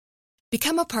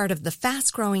Become a part of the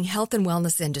fast-growing health and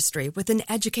wellness industry with an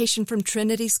education from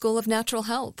Trinity School of Natural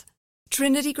Health.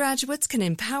 Trinity graduates can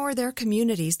empower their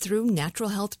communities through natural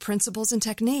health principles and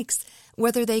techniques,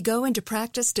 whether they go into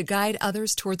practice to guide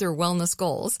others toward their wellness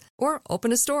goals or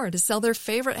open a store to sell their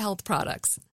favorite health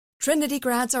products. Trinity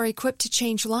grads are equipped to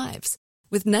change lives.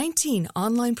 With 19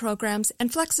 online programs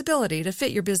and flexibility to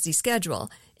fit your busy schedule,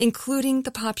 including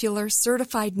the popular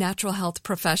Certified Natural Health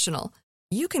Professional,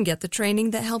 you can get the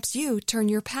training that helps you turn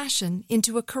your passion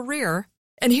into a career.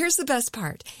 And here's the best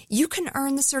part. You can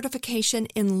earn the certification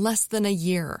in less than a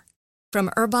year. From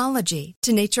herbology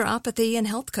to naturopathy and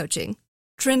health coaching,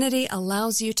 Trinity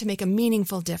allows you to make a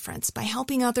meaningful difference by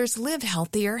helping others live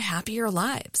healthier, happier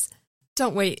lives.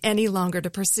 Don't wait any longer to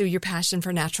pursue your passion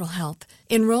for natural health.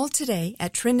 Enroll today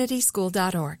at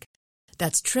trinityschool.org.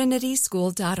 That's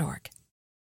trinityschool.org.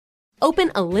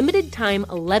 Open a limited-time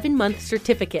 11-month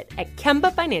certificate at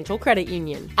Kemba Financial Credit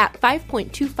Union. At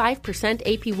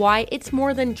 5.25% APY, it's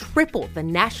more than triple the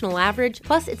national average,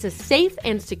 plus it's a safe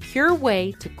and secure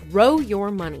way to grow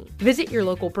your money. Visit your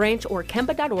local branch or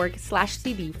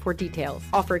kemba.org/cb for details.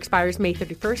 Offer expires May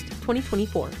 31st,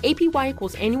 2024. APY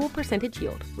equals annual percentage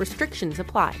yield. Restrictions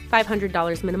apply.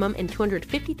 $500 minimum and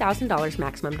 $250,000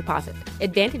 maximum deposit.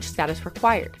 Advantage status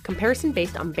required. Comparison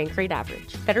based on bank rate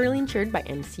average. Federally insured by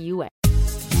NCUA.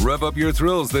 Rev up your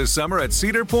thrills this summer at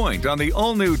Cedar Point on the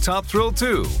all-new Top Thrill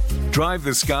 2. Drive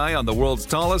the sky on the world's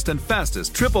tallest and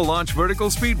fastest triple-launch vertical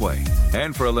speedway.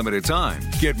 And for a limited time,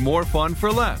 get more fun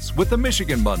for less with the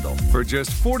Michigan Bundle for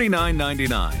just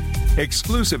 $49.99.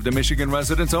 Exclusive to Michigan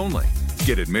residents only.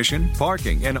 Get admission,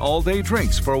 parking, and all-day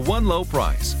drinks for one low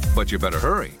price. But you better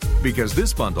hurry, because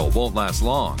this bundle won't last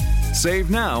long. Save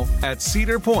now at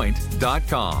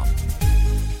cedarpoint.com.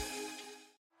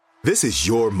 This is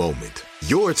your moment,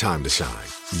 your time to shine,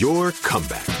 your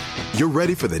comeback. You're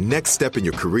ready for the next step in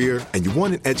your career, and you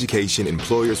want an education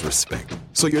employers respect.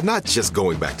 So you're not just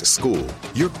going back to school,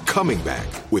 you're coming back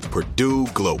with Purdue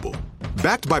Global.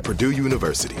 Backed by Purdue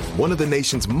University, one of the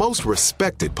nation's most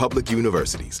respected public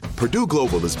universities, Purdue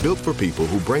Global is built for people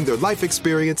who bring their life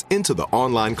experience into the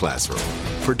online classroom.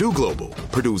 Purdue Global,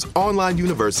 Purdue's online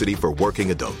university for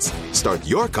working adults. Start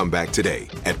your comeback today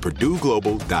at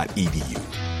purdueglobal.edu.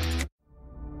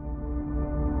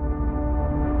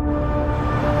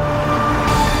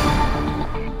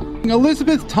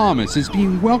 Elizabeth Thomas is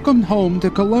being welcomed home to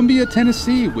Columbia,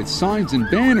 Tennessee with signs and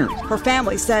banners. Her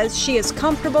family says she is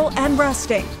comfortable and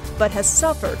resting, but has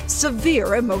suffered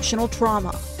severe emotional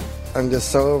trauma. I'm just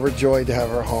so overjoyed to have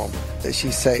her home, that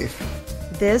she's safe.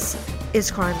 This is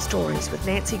Crime Stories with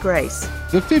Nancy Grace.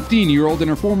 The 15-year-old and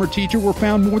her former teacher were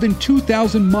found more than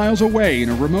 2,000 miles away in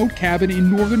a remote cabin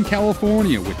in Northern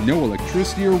California with no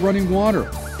electricity or running water.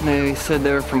 He said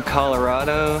they were from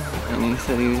Colorado, and he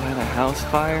said he had a house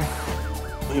fire.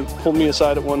 He pulled me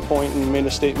aside at one point and made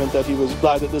a statement that he was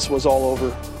glad that this was all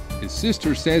over. His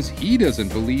sister says he doesn't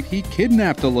believe he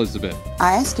kidnapped Elizabeth.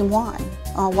 I asked him why.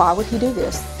 Why would he do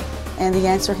this? And the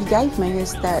answer he gave me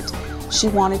is that she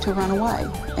wanted to run away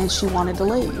and she wanted to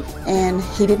leave. And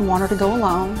he didn't want her to go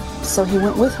alone, so he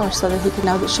went with her so that he could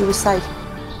know that she was safe.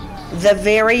 The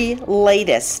very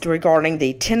latest regarding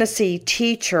the Tennessee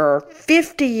teacher,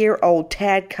 50-year-old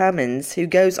Tad Cummins, who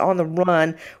goes on the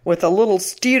run with a little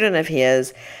student of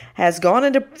his, has gone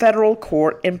into federal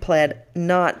court and pled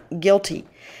not guilty.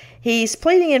 He's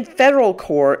pleading in federal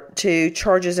court to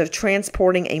charges of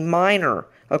transporting a minor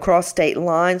across state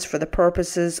lines for the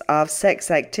purposes of sex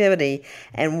activity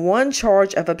and one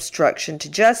charge of obstruction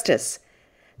to justice.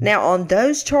 Now, on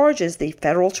those charges, the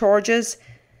federal charges,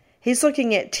 he's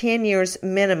looking at 10 years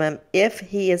minimum if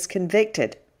he is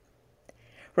convicted.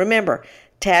 Remember,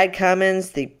 Tad Cummins,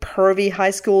 the pervy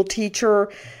high school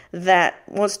teacher that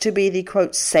wants to be the,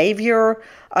 quote, savior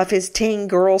of his teen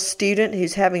girl student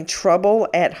who's having trouble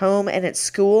at home and at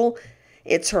school.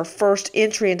 It's her first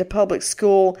entry into public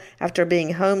school after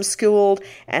being homeschooled,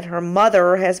 and her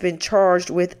mother has been charged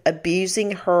with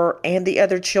abusing her and the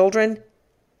other children.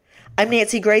 I'm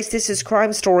Nancy Grace. This is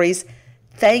Crime Stories.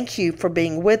 Thank you for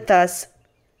being with us.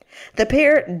 The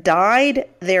pair dyed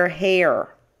their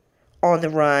hair on the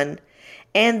run,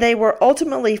 and they were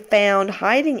ultimately found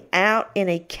hiding out in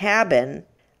a cabin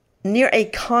near a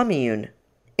commune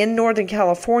in Northern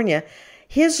California.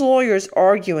 His lawyers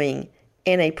arguing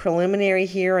in a preliminary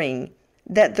hearing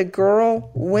that the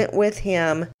girl went with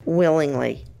him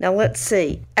willingly. Now let's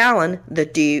see. Alan, the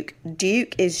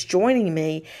Duke is joining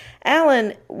me.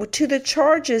 Alan, to the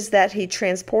charges that he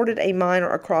transported a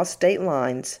minor across state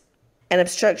lines and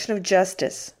obstruction of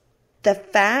justice, the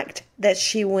fact that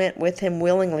she went with him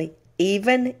willingly,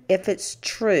 even if it's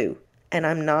true, and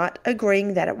I'm not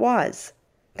agreeing that it was,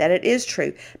 that it is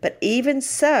true. But even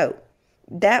so,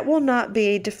 that will not be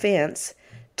a defense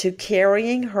to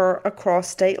carrying her across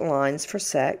state lines for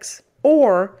sex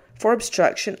or for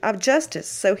obstruction of justice.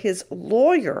 So his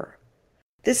lawyer,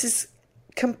 this is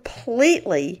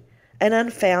completely an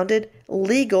unfounded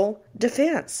legal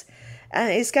defense.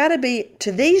 It's got to be,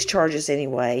 to these charges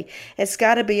anyway, it's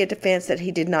got to be a defense that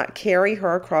he did not carry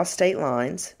her across state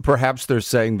lines. Perhaps they're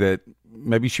saying that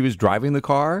maybe she was driving the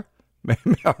car?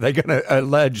 Are they going to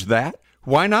allege that?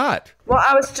 Why not? Well,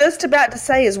 I was just about to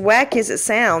say, as wacky as it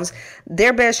sounds,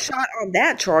 their best shot on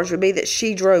that charge would be that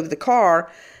she drove the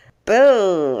car.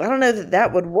 But I don't know that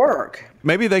that would work.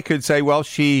 Maybe they could say, well,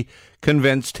 she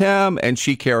convinced him and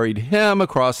she carried him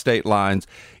across state lines.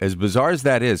 As bizarre as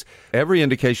that is, every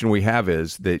indication we have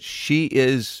is that she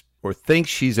is or thinks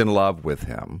she's in love with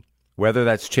him, whether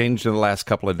that's changed in the last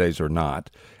couple of days or not.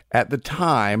 At the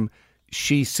time,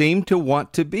 she seemed to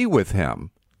want to be with him.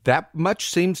 That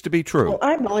much seems to be true. Well,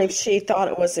 I believe she thought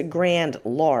it was a grand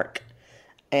lark.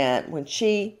 And when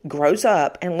she grows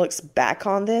up and looks back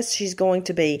on this, she's going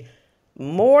to be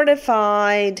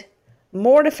mortified.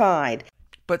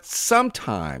 But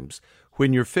sometimes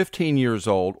when you're 15 years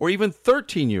old or even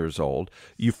 13 years old,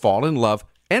 you fall in love,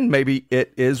 and maybe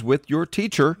it is with your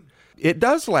teacher. It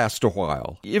does last a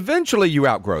while. Eventually you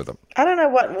outgrow them. I don't know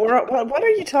what are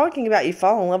you talking about? You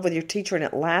fall in love with your teacher and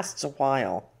it lasts a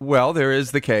while. Well, there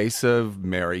is the case of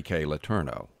Mary Kay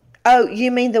Letourneau. Oh, you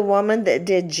mean the woman that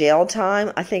did jail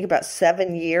time, I think about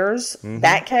 7 years? Mm-hmm.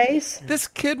 That case? This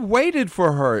kid waited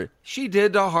for her. She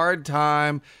did a hard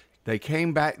time. They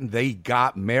came back and they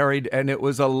got married, and it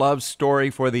was a love story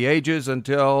for the ages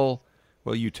until,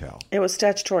 well, you tell. It was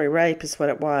statutory rape is what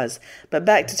it was. But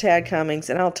back to Tad Cummings,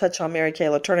 and I'll touch on Mary Kay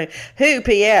Letourneau, who,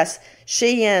 P.S.,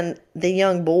 she and the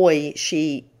young boy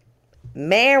she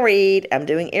married, I'm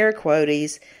doing air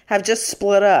quotes, have just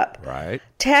split up. Right.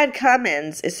 Tad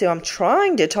Cummings is who I'm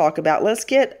trying to talk about. Let's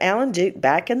get Alan Duke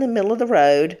back in the middle of the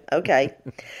road. Okay.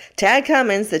 Tad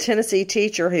Cummings, the Tennessee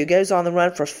teacher who goes on the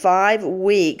run for 5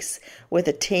 weeks with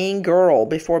a teen girl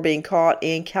before being caught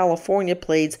in California,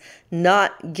 pleads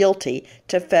not guilty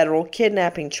to federal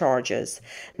kidnapping charges.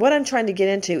 What I'm trying to get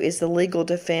into is the legal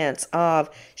defense of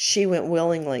she went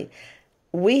willingly.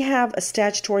 We have a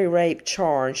statutory rape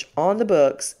charge on the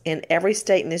books in every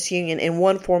state in this union in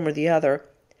one form or the other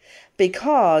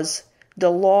because the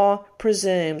law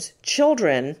presumes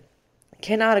children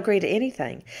cannot agree to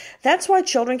anything. That's why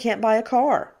children can't buy a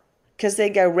car, because they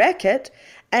go wreck it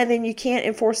and then you can't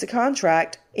enforce a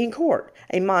contract in court.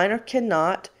 A minor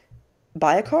cannot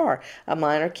buy a car. A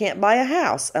minor can't buy a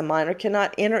house. A minor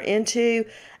cannot enter into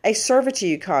a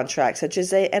servitude contract, such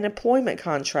as an employment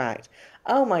contract.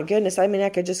 Oh, my goodness. I mean, I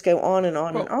could just go on and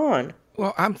on and on.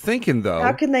 Well, I'm thinking, though.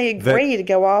 How can they agree to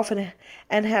go off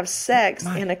and have sex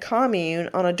in a commune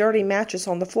on a dirty mattress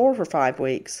on the floor for 5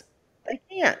 weeks? They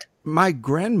can't. My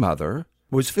grandmother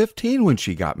was 15 when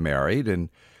she got married, and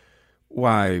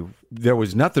why, there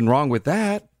was nothing wrong with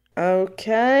that.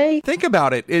 Okay. Think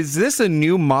about it. Is this a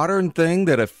new modern thing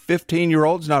that a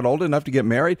 15-year-old's not old enough to get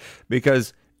married?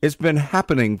 Because it's been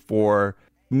happening for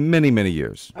many, many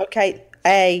years. Okay.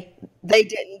 They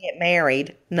didn't get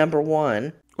married, number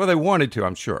one. Well, they wanted to,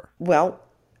 I'm sure. Well,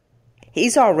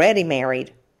 he's already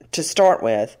married to start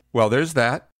with. Well, there's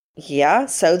that. Yeah,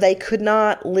 so they could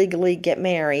not legally get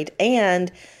married.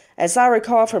 And as I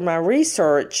recall from my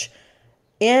research,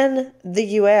 in the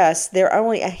U.S., there are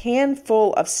only a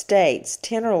handful of states,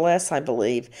 10 or less, I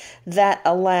believe, that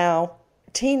allow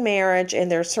teen marriage,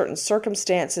 and there are certain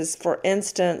circumstances. For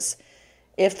instance,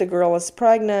 if the girl is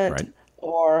pregnant, right,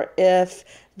 or if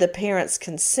the parents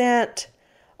consent,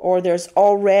 or there's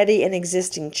already an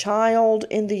existing child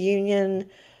in the union.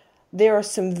 There are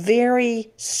some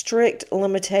very strict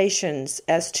limitations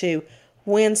as to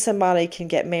when somebody can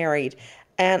get married.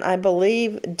 And I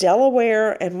believe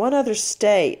Delaware and one other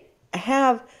state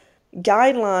have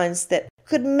guidelines that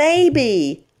could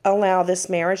maybe allow this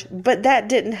marriage, but that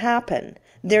didn't happen.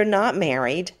 They're not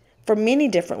married for many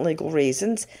different legal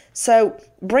reasons. So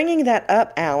bringing that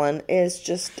up, Alan, is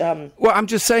just... Well, I'm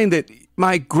just saying that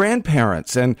my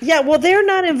grandparents and... Yeah, well, they're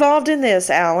not involved in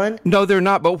this, Alan. No, they're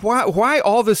not. But why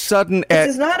all of a sudden... This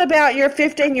is not about your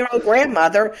 15-year-old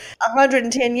grandmother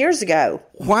 110 years ago.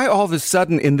 Why all of a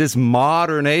sudden in this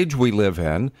modern age we live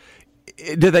in,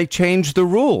 do they change the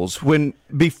rules? When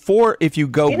before, if you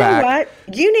go back... You know what?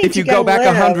 You need if you go back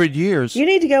 100 years... You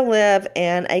need to go live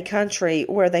in a country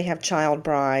where they have child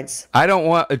brides. I don't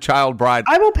want a child bride.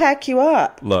 I will pack you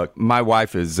up. Look, my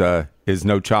wife is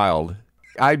no child.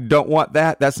 I don't want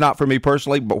that. That's not for me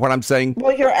personally. But what I'm saying...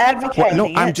 Well, you're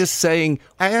advocating I'm just saying,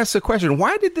 I asked the question,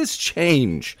 why did this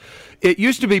change? It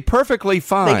used to be perfectly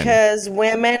fine. Because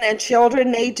women and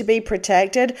children need to be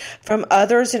protected from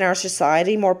others in our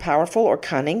society more powerful or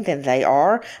cunning than they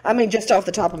are. I mean, just off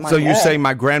the top of my head. So you say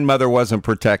my grandmother wasn't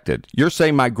protected. You're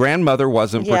saying my grandmother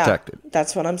wasn't protected.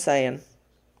 That's what I'm saying.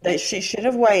 That she should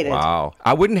have waited. Wow.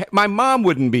 My mom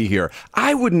wouldn't be here.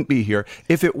 I wouldn't be here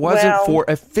if it wasn't for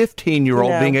a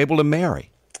 15-year-old being able to marry.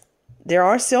 There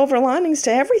are silver linings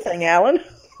to everything, Alan.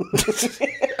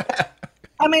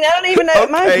 I mean, I don't even know.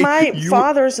 Okay, my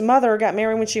father's mother got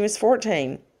married when she was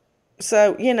 14.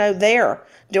 So, there.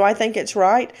 Do I think it's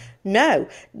right? No.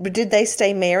 But did they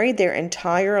stay married their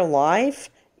entire life?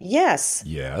 Yes.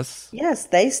 Yes. Yes,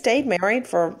 they stayed married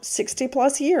for 60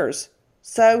 plus years.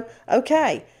 So,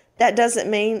 okay. That doesn't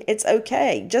mean it's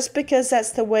okay. Just because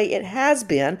that's the way it has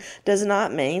been does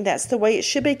not mean that's the way it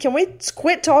should be. Can we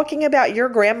quit talking about your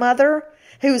grandmother,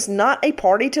 who's not a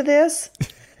party to this?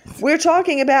 We're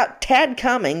talking about Tad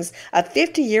Cummings, a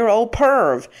 50-year-old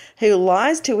perv who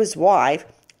lies to his wife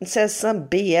and says some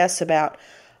BS about,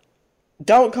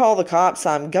 don't call the cops,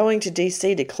 I'm going to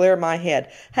D.C. to clear my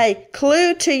head. Hey,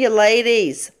 clue to you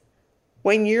ladies.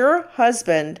 When your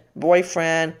husband,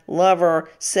 boyfriend, lover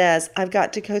says, I've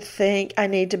got to go think, I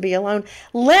need to be alone,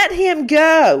 let him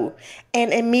go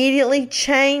and immediately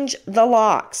change the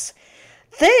locks.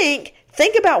 Think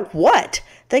about what?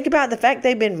 Think about the fact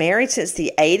they've been married since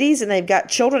the 80s and they've got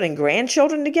children and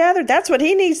grandchildren together. That's what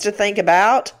he needs to think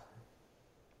about.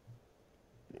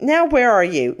 Now where are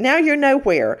you? Now you're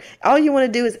nowhere. All you want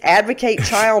to do is advocate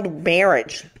child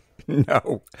marriage.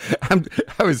 No,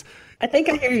 I think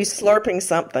I hear you slurping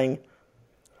something.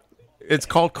 It's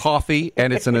called coffee,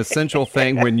 and it's an essential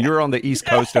thing when you're on the East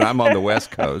Coast and I'm on the West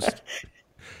Coast.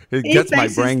 It gets my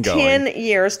brain going. 10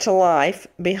 years to life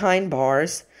behind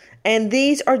bars, and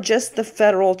these are just the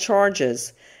federal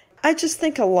charges. I just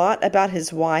think a lot about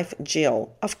his wife,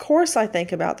 Jill. Of course I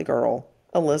think about the girl,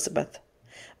 Elizabeth.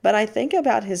 But I think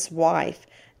about his wife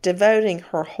devoting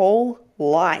her whole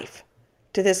life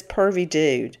to this pervy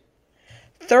dude.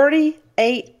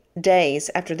 38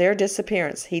 days after their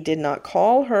disappearance, he did not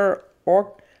call her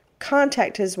or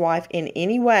contact his wife in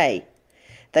any way.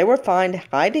 They were found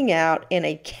hiding out in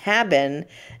a cabin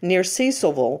near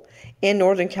Cecilville in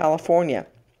Northern California.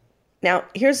 Now,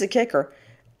 here's the kicker.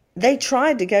 They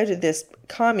tried to go to this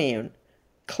commune,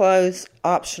 closed,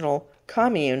 optional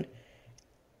commune,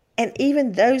 and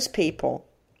even those people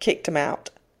kicked him out.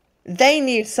 They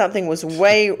knew something was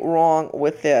way wrong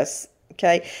with this,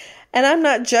 okay? And I'm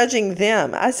not judging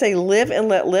them. I say live and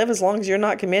let live as long as you're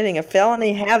not committing a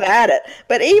felony, have at it.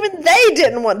 But even they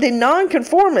didn't want, the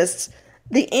nonconformists,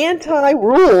 the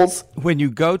anti-rules. When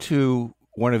you go to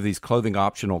one of these clothing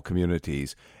optional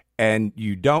communities and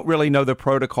you don't really know the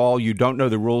protocol, you don't know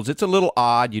the rules, it's a little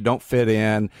odd, you don't fit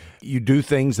in, you do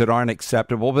things that aren't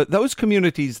acceptable. But those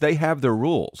communities, they have their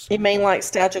rules. You mean like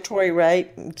statutory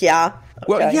rape? Yeah. Okay.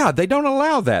 Well, yeah, they don't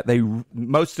allow that.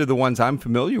 Most of the ones I'm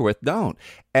familiar with don't.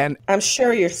 And I'm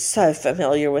sure you're so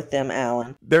familiar with them,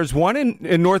 Alan. There's one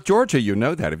in North Georgia, you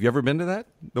know that. Have you ever been to that?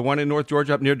 The one in North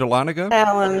Georgia up near Dahlonega?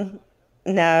 Alan,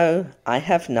 no, I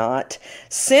have not.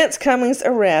 Since Cummings'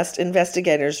 arrest,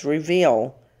 investigators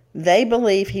reveal they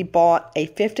believe he bought a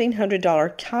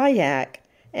 $1,500 kayak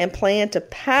and planned to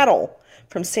paddle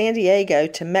from San Diego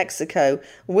to Mexico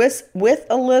with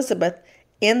Elizabeth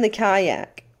in the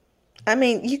kayak. I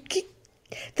mean,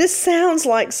 this sounds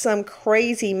like some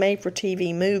crazy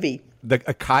made-for-TV movie.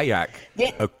 A kayak.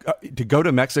 Yeah. To go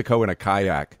to Mexico in a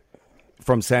kayak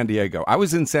from San Diego. I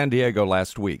was in San Diego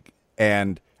last week,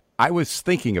 and I was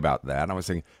thinking about that. I was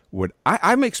thinking,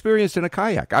 I'm experienced in a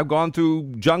kayak. I've gone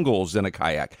through jungles in a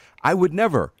kayak. I would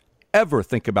never, ever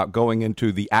think about going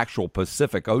into the actual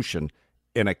Pacific Ocean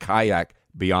in a kayak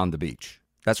beyond the beach.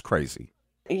 That's crazy.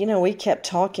 You know, we kept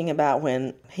talking about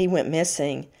when he went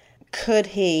missing, could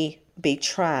he be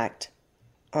tracked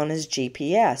on his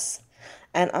GPS?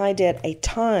 And I did a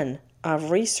ton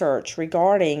of research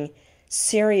regarding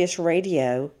Sirius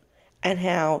Radio and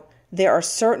how there are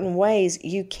certain ways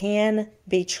you can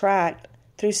be tracked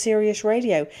through Sirius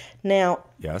Radio. Now,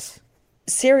 yes,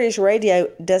 Sirius Radio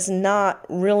does not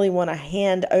really want to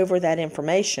hand over that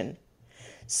information.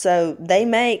 So they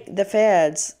make the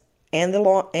feds and the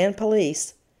law and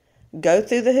police go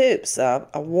through the hoops of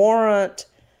a warrant,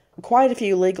 quite a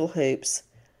few legal hoops.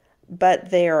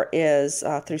 But there is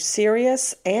through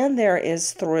Sirius, and there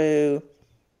is through,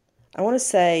 I want to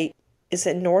say, is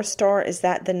it North Star? Is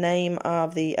that the name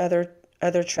of the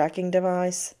other tracking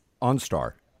device?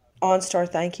 OnStar. OnStar,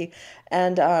 thank you.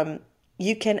 And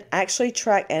you can actually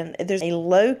track, and there's a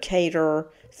locator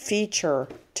feature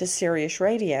to Sirius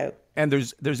Radio. And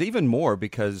there's even more,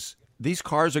 because these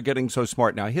cars are getting so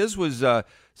smart. Now, his was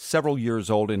several years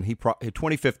old, and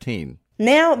 2015.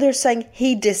 Now they're saying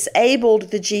he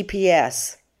disabled the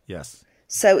GPS. Yes.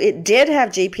 So it did have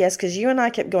GPS, because you and I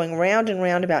kept going round and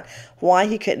round about why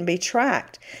he couldn't be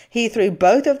tracked. He threw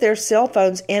both of their cell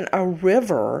phones in a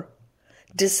river,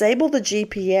 disabled the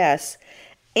GPS,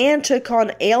 and took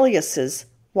on aliases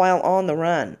while on the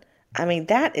run. I mean,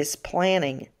 that is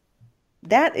planning.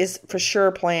 That is for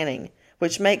sure planning,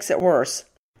 which makes it worse.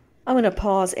 I'm going to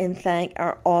pause and thank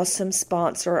our awesome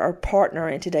sponsor, our partner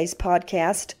in today's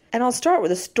podcast. And I'll start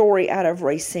with a story out of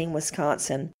Racine,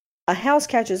 Wisconsin. A house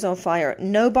catches on fire.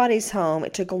 Nobody's home.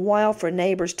 It took a while for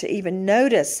neighbors to even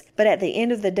notice. But at the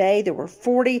end of the day, there were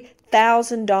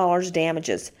 $40,000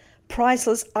 damages.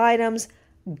 Priceless items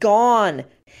gone.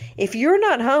 If you're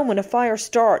not home when a fire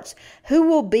starts, who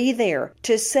will be there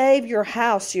to save your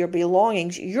house, your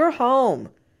belongings, your home?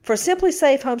 For Simply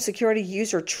Safe home security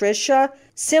user Tricia,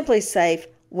 Simply Safe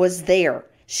was there.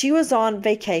 She was on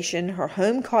vacation, her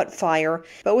home caught fire,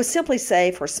 but with Simply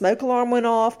Safe, her smoke alarm went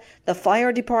off, the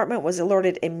fire department was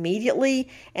alerted immediately,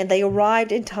 and they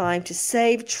arrived in time to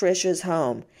save Tricia's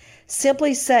home.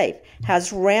 Simply Safe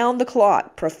has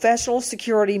round-the-clock professional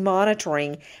security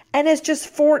monitoring, and it's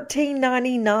just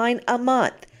 $14.99 a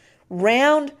month.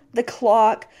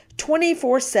 Round-the-clock,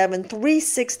 24/7,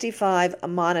 365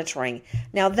 monitoring.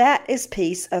 Now that is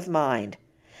peace of mind.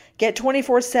 Get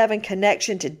 24/7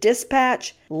 connection to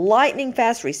dispatch,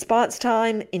 lightning-fast response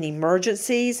time in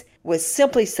emergencies with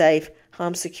Simply Safe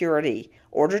Home Security.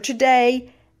 Order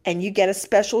today, and you get a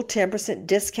special 10%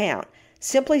 discount.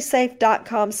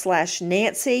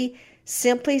 SimplySafe.com/Nancy,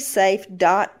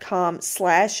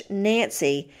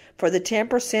 SimplySafe.com/Nancy for the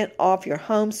 10% off your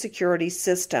home security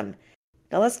system.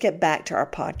 Now let's get back to our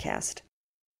podcast.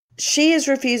 She is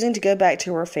refusing to go back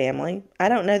to her family. I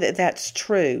don't know that that's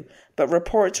true, but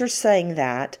reports are saying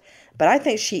that. But I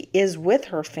think she is with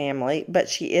her family, but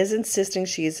she is insisting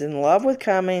she is in love with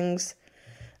Cummings.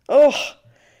 Ugh.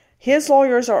 His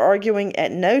lawyers are arguing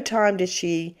at no time did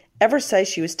she ever say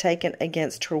she was taken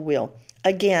against her will.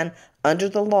 Again, under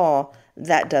the law,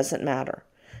 that doesn't matter.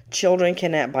 Children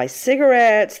cannot buy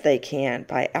cigarettes, they can't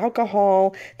buy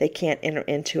alcohol, they can't enter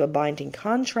into a binding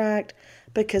contract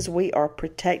because we are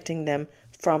protecting them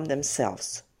from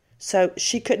themselves. So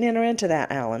she couldn't enter into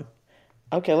that, Alan.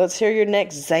 Okay, let's hear your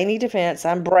next zany defense.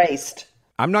 I'm braced.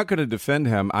 I'm not going to defend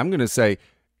him. I'm going to say,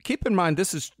 keep in mind,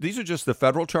 these are just the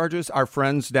federal charges. Our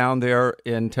friends down there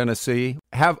in Tennessee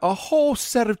have a whole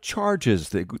set of charges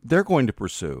that they're going to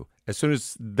pursue as soon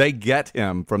as they get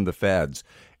him from the feds.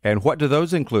 And what do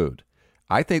those include?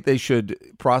 I think they should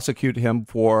prosecute him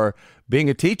for being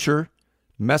a teacher,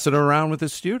 messing around with a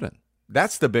student.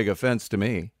 That's the big offense to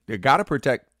me. You got to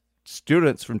protect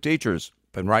students from teachers.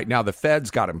 And right now, the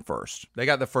feds got him first. They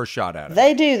got the first shot at it.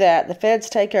 They do that. The feds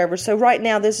take over. So right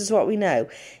now, this is what we know.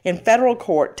 In federal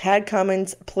court, Tad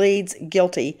Cummings pleads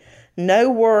guilty. No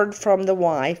word from the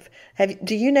wife.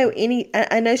 Do you know any?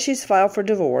 I know she's filed for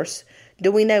divorce.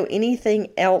 Do we know anything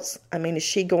else? I mean, is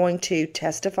she going to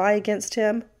testify against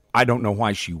him? I don't know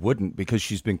why she wouldn't, because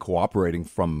she's been cooperating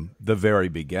from the very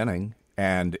beginning.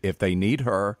 And if they need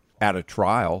her at a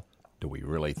trial, do we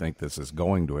really think this is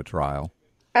going to a trial?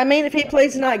 I mean, if he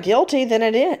pleads not guilty, then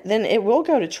it will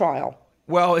go to trial.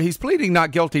 Well, he's pleading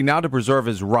not guilty now to preserve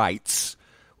his rights,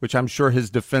 which I'm sure his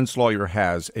defense lawyer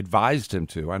has advised him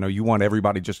to. I know you want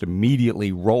everybody just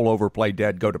immediately roll over, play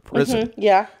dead, go to prison. Mm-hmm,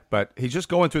 yeah. But he's just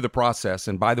going through the process.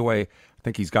 And by the way, I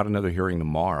think he's got another hearing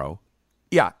tomorrow.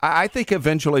 Yeah, I think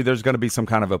eventually there's going to be some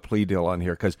kind of a plea deal on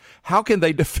here, because how can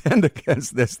they defend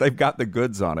against this? They've got the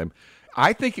goods on him.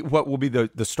 I think what will be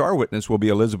the star witness will be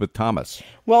Elizabeth Thomas.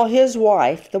 Well, his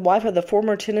wife, the wife of the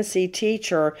former Tennessee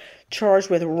teacher charged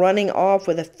with running off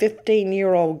with a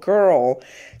 15-year-old girl,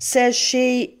 says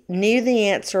she knew the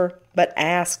answer but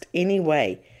asked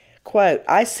anyway. Quote,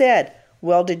 I said,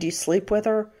 well, did you sleep with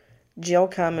her? Jill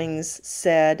Cummings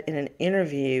said in an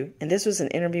interview, and this was an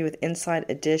interview with Inside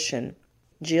Edition,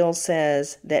 Jill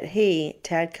says that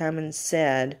Tad Cummings,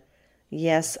 said,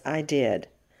 yes, I did.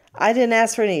 I didn't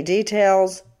ask for any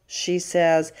details, she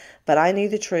says, but I knew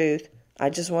the truth. I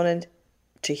just wanted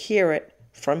to hear it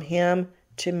from him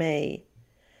to me.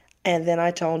 And then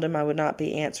I told him I would not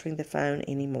be answering the phone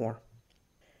anymore.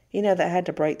 You know, that had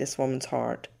to break this woman's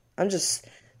heart. I'm just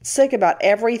sick about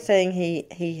everything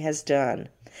he has done.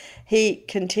 He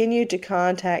continued to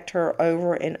contact her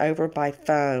over and over by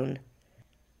phone.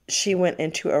 She went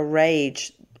into a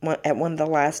rage at one of the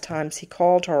last times he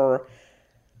called her.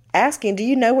 asking, do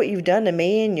you know what you've done to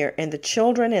me and the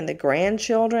children and the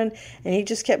grandchildren? And he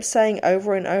just kept saying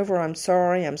over and over, I'm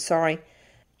sorry, I'm sorry.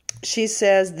 She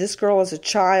says, this girl is a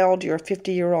child. You're a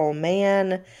 50-year-old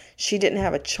man. She didn't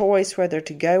have a choice whether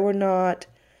to go or not.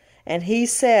 And he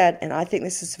said, and I think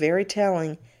this is very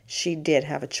telling, she did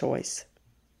have a choice.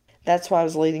 That's what I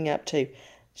was leading up to.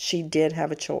 She did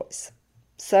have a choice.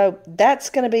 So that's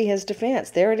going to be his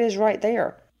defense. There it is right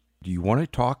there. Do you want to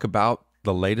talk about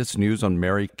the latest news on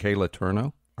Mary Kay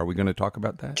Letourneau? Are we going to talk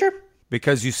about that? Sure.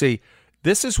 Because you see,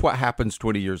 this is what happens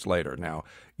 20 years later. Now,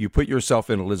 you put yourself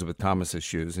in Elizabeth Thomas's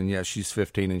shoes, and yes, she's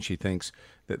 15 and she thinks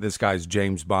that this guy's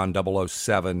James Bond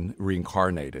 007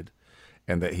 reincarnated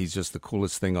and that he's just the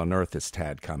coolest thing on earth, is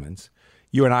Tad Cummins.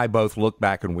 You and I both look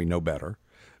back and we know better.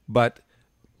 But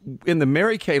in the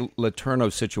Mary Kay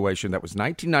Letourneau situation, that was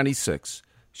 1996.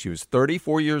 She was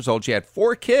 34 years old. She had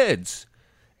 4 kids,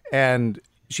 and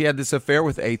she had this affair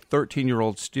with a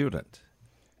 13-year-old student,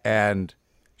 and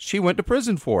she went to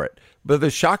prison for it. But the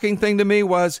shocking thing to me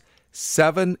was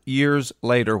 7 years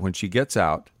later, when she gets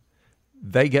out,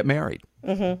 they get married.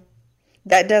 Mm-hmm.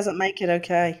 That doesn't make it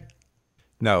okay.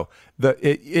 No,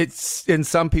 it's in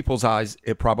some people's eyes,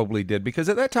 it probably did, because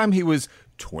at that time he was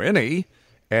 20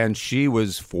 and she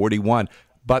was 41.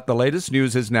 But the latest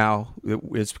news is now,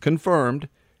 it's confirmed,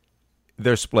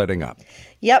 they're splitting up.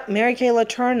 Yep, Mary Kay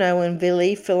Letourneau and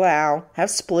Vili Fualaau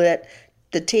have split.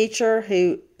 The teacher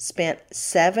who spent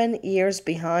 7 years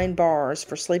behind bars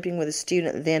for sleeping with a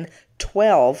student, then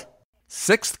 12.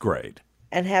 6th grade.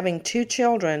 And having 2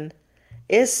 children,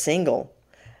 is single.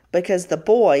 Because the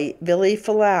boy, Vili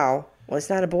Fualaau, well, it's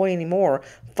not a boy anymore,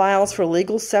 files for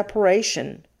legal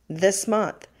separation this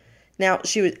month. Now,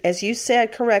 she was, as you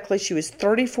said correctly, she was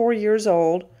 34 years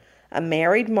old, a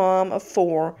married mom of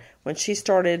 4, when she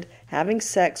started having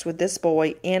sex with this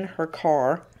boy in her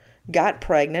car, got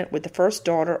pregnant with the first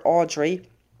daughter, Audrey,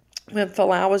 when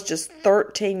Fualaau was just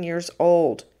 13 years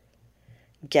old,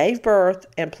 gave birth,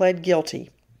 and pled guilty.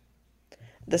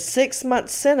 The 6-month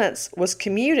sentence was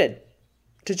commuted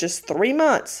to just 3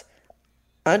 months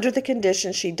under the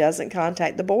condition she doesn't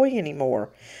contact the boy anymore.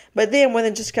 But then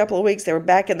within just a couple of weeks, they were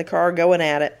back in the car going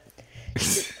at it.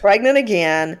 She's pregnant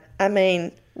again. I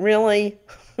mean, really?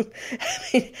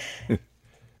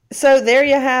 So there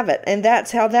you have it. And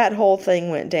that's how that whole thing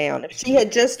went down. If she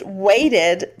had just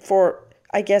waited for,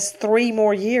 I guess, 3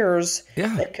 more years,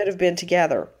 they could have been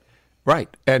together.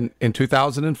 Right. And in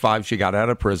 2005, she got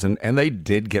out of prison, and they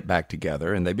did get back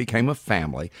together, and they became a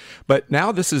family. But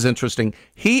now this is interesting.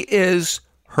 He is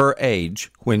her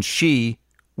age when she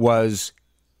was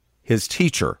his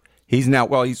teacher. He's now,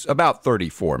 well, he's about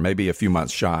 34, maybe a few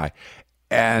months shy.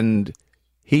 And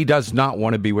he does not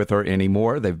want to be with her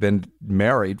anymore. They've been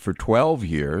married for 12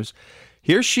 years.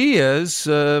 Here she is,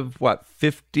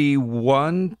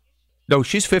 51? No,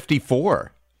 she's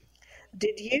 54.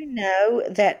 Did you know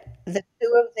that the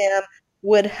 2 of them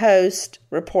would host,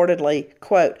 reportedly,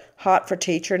 quote, hot for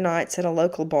teacher nights at a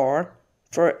local bar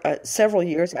for several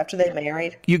years after they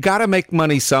married? You got to make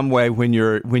money some way when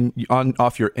you're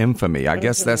off your infamy. I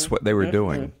guess that's what they were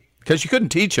doing, because you couldn't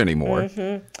teach anymore.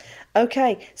 Mm-hmm.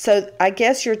 Okay, so I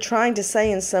guess you're trying to say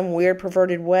in some weird,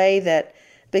 perverted way that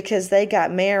because they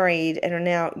got married and are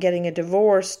now getting a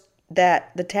divorce,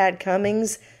 that the Tad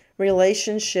Cummins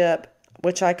relationship,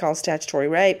 which I call statutory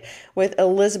rape, with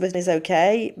Elizabeth is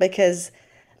okay because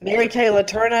Mary Kay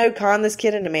Letourneau conned this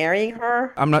kid into marrying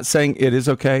her? I'm not saying it is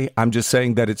okay. I'm just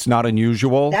saying that it's not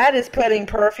unusual. That is putting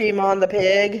perfume on the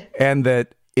pig. And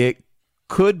that it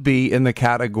could be in the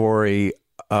category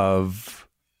of,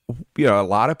 you know, a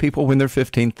lot of people when they're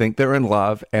 15 think they're in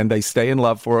love, and they stay in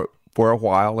love for a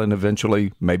while and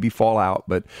eventually maybe fall out.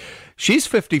 But she's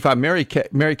 55. Mary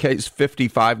Kay's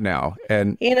 55 now.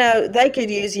 And you know, they could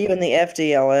use you in the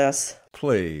FDLS.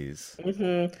 Please.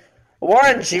 Mm-hmm.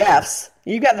 Warren Jeffs.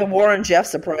 You got the Warren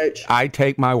Jeffs approach. I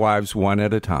take my wives one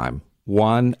at a time.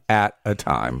 One at a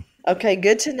time. Okay,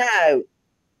 good to know.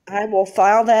 I will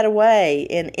file that away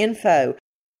in info.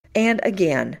 And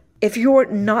again, if you're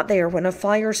not there when a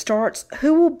fire starts,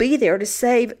 who will be there to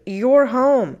save your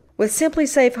home? With Simply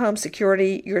Safe Home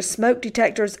Security, your smoke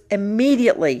detectors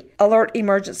immediately alert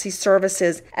emergency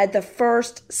services at the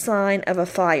first sign of a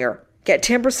fire. Get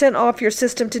 10% off your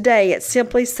system today at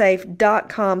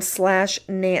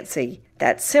simplysafe.com/Nancy.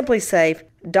 That's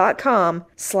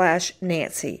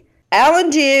simplysafe.com/Nancy. Alan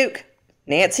Duke,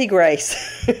 Nancy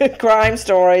Grace, Crime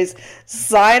Stories,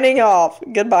 signing off.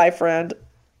 Goodbye, friend.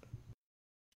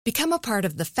 Become a part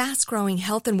of the fast-growing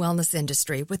health and wellness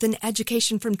industry with an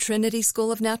education from Trinity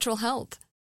School of Natural Health.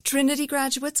 Trinity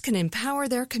graduates can empower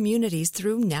their communities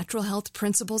through natural health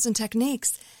principles and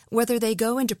techniques, whether they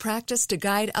go into practice to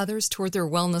guide others toward their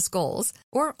wellness goals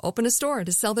or open a store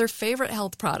to sell their favorite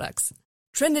health products.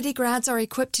 Trinity grads are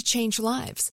equipped to change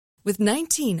lives with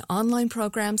 19 online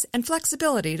programs and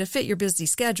flexibility to fit your busy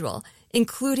schedule,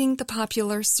 including the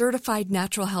popular Certified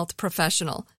Natural Health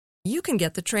Professional. You can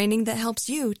get the training that helps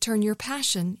you turn your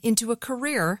passion into a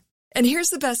career. And here's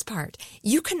the best part.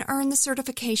 You can earn the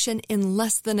certification in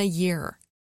less than a year.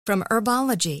 From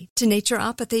herbology to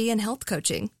naturopathy and health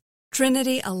coaching,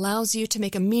 Trinity allows you to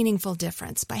make a meaningful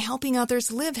difference by helping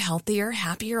others live healthier,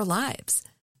 happier lives.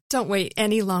 Don't wait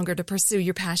any longer to pursue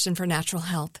your passion for natural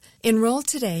health. Enroll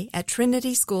today at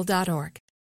trinityschool.org.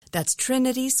 That's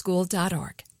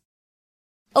trinityschool.org.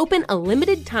 Open a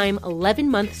limited-time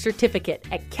 11-month certificate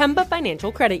at Kemba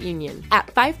Financial Credit Union. At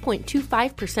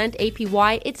 5.25%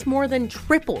 APY, it's more than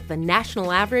triple the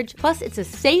national average, plus it's a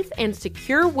safe and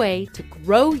secure way to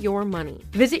grow your money.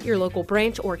 Visit your local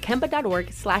branch or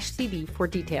kemba.org/cd for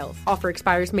details. Offer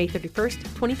expires May 31st,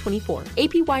 2024.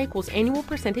 APY equals annual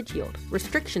percentage yield.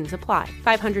 Restrictions apply.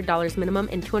 $500 minimum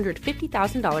and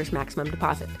 $250,000 maximum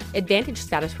deposit. Advantage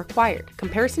status required.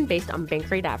 Comparison based on bank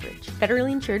rate average.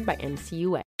 Federally insured by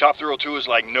NCUA. Top Thrill 2 is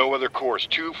like no other course.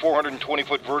 2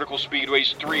 420-foot vertical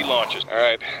speedways, 3 launches. All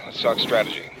right, let's talk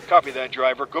strategy. Copy that,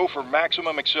 driver. Go for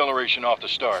maximum acceleration off the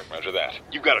start. Roger that.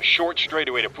 You've got a short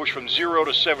straightaway to push from 0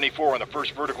 to 74 on the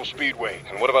first vertical speedway.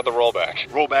 And what about the rollback?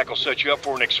 Rollback will set you up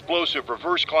for an explosive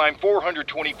reverse climb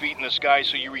 420 feet in the sky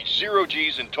so you reach 0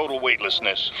 G's in total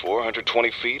weightlessness.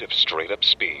 420 feet of straight-up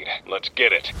speed. Let's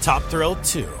get it. Top Thrill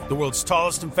 2, the world's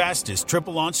tallest and fastest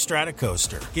triple-launch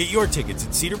Stratocoaster. Get your tickets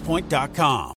at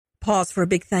cedarpoint.com. Pause for a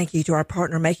big thank you to our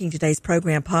partner making today's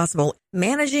program possible.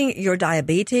 Managing your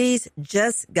diabetes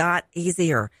just got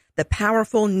easier. The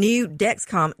powerful new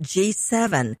Dexcom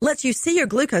G7 lets you see your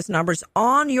glucose numbers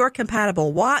on your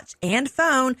compatible watch and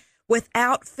phone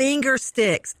without finger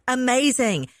sticks.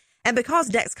 Amazing. And because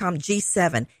Dexcom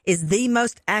G7 is the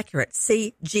most accurate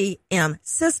CGM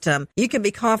system, you can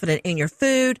be confident in your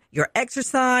food, your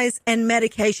exercise, and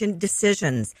medication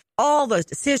decisions. All those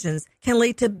decisions can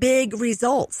lead to big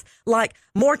results, like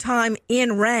more time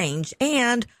in range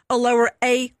and a lower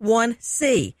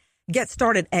A1C. Get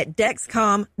started at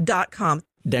Dexcom.com.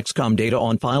 Dexcom data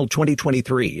on file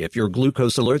 2023. If your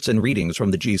glucose alerts and readings from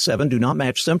the G7 do not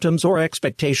match symptoms or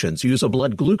expectations, use a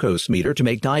blood glucose meter to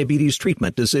make diabetes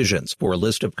treatment decisions. For a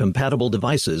list of compatible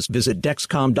devices, visit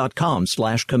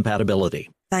Dexcom.com/compatibility.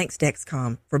 Thanks,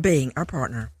 Dexcom, for being our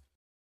partner.